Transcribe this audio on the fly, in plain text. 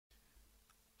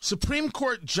Supreme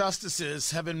Court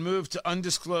justices have been moved to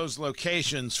undisclosed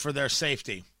locations for their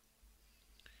safety.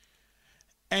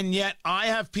 And yet I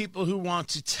have people who want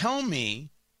to tell me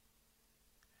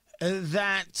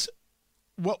that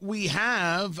what we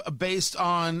have based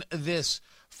on this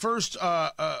first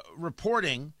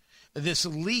reporting, this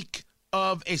leak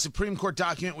of a Supreme Court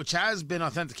document which has been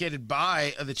authenticated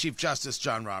by the Chief Justice,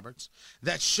 John Roberts,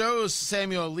 that shows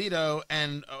Samuel Alito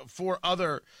and 4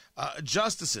 other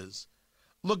justices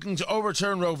looking to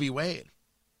overturn Roe v. Wade.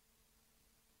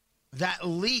 That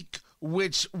leak,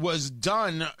 which was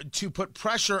done to put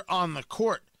pressure on the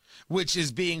court, which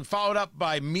is being followed up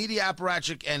by media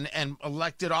apparatchik and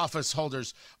elected office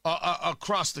holders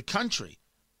across the country,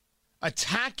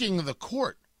 attacking the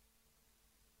court,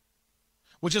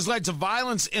 which has led to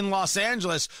violence in Los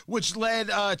Angeles, which led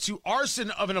to arson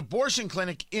of an abortion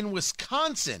clinic in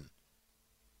Wisconsin.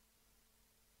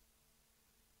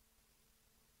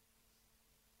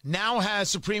 Now has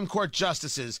Supreme Court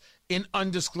justices in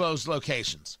undisclosed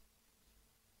locations.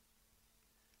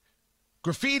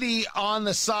 Graffiti on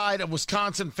the side of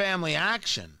Wisconsin Family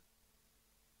Action.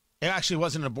 It actually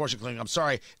wasn't an abortion clinic. I'm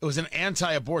sorry. It was an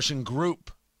anti-abortion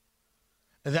group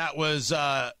that was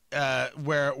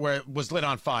where it was lit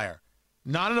on fire.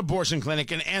 Not an abortion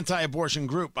clinic, an anti-abortion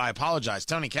group. I apologize.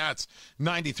 Tony Katz,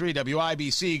 93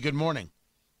 WIBC. Good morning.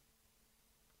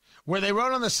 Where they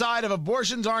wrote on the side, if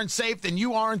abortions aren't safe, then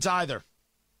you aren't either.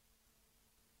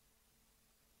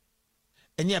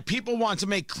 And yet people want to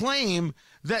make claim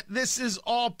that this is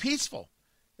all peaceful.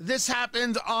 This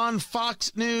happened on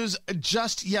Fox News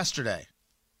just yesterday.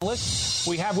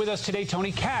 We have with us today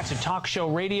Tony Katz, a talk show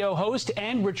radio host,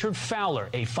 and Richard Fowler,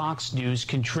 a Fox News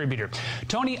contributor.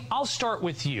 Tony, I'll start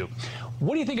with you.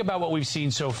 What do you think about what we've seen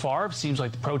so far? It seems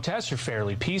like the protests are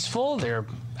fairly peaceful. They're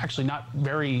actually not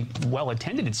very well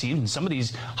attended, it seems, in some of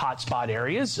these hotspot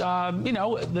areas.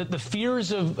 The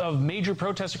fears of major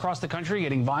protests across the country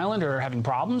getting violent or having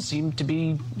problems seem to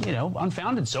be,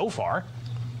 unfounded so far.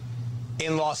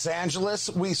 In Los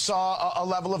Angeles, we saw a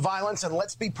level of violence, and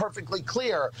let's be perfectly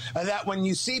clear that when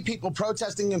you see people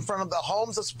protesting in front of the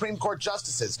homes of Supreme Court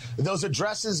justices, those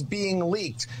addresses being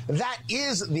leaked, that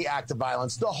is the act of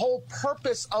violence. The whole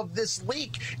purpose of this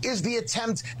leak is the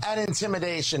attempt at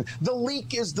intimidation. The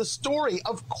leak is the story.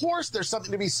 Of course, there's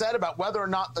something to be said about whether or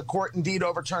not the court indeed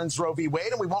overturns Roe v.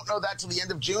 Wade, and we won't know that till the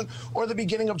end of June or the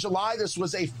beginning of July. This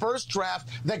was a first draft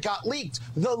that got leaked.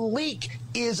 The leak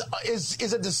is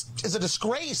a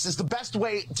disgrace is the best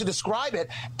way to describe it.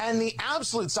 And the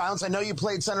absolute silence, I know you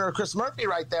played Senator Chris Murphy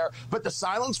right there, but the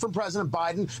silence from President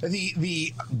Biden,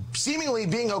 the seemingly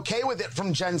being okay with it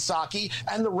from Jen Psaki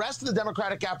and the rest of the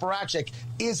Democratic apparatchik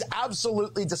is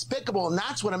absolutely despicable. And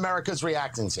that's what America's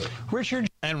reacting to. Richard.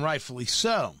 And rightfully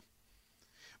so.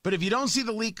 But if you don't see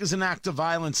the leak as an act of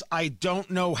violence, I don't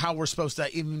know how we're supposed to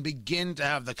even begin to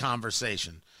have the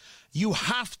conversation. You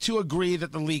have to agree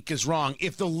that the leak is wrong.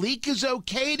 If the leak is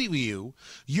okay to you,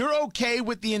 you're okay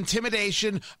with the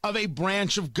intimidation of a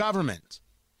branch of government.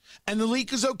 And the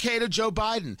leak is okay to Joe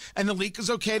Biden. And the leak is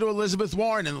okay to Elizabeth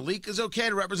Warren. And the leak is okay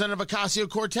to Representative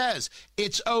Ocasio-Cortez.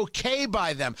 It's okay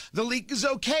by them. The leak is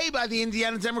okay by the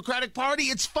Indiana Democratic Party.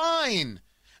 It's fine.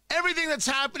 Everything that's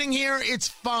happening here, it's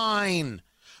fine.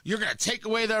 You're going to take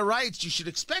away their rights. You should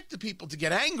expect the people to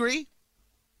get angry.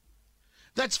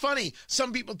 That's funny.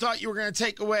 Some people thought you were going to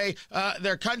take away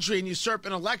their country and usurp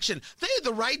an election. They had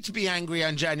the right to be angry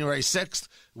on January 6th.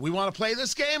 We want to play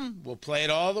this game? We'll play it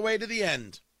all the way to the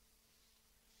end.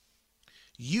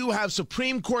 You have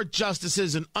Supreme Court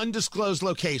justices in undisclosed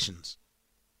locations,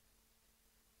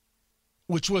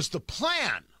 which was the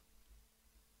plan.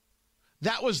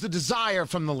 That was the desire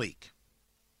from the leak.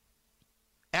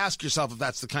 Ask yourself if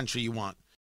that's the country you want.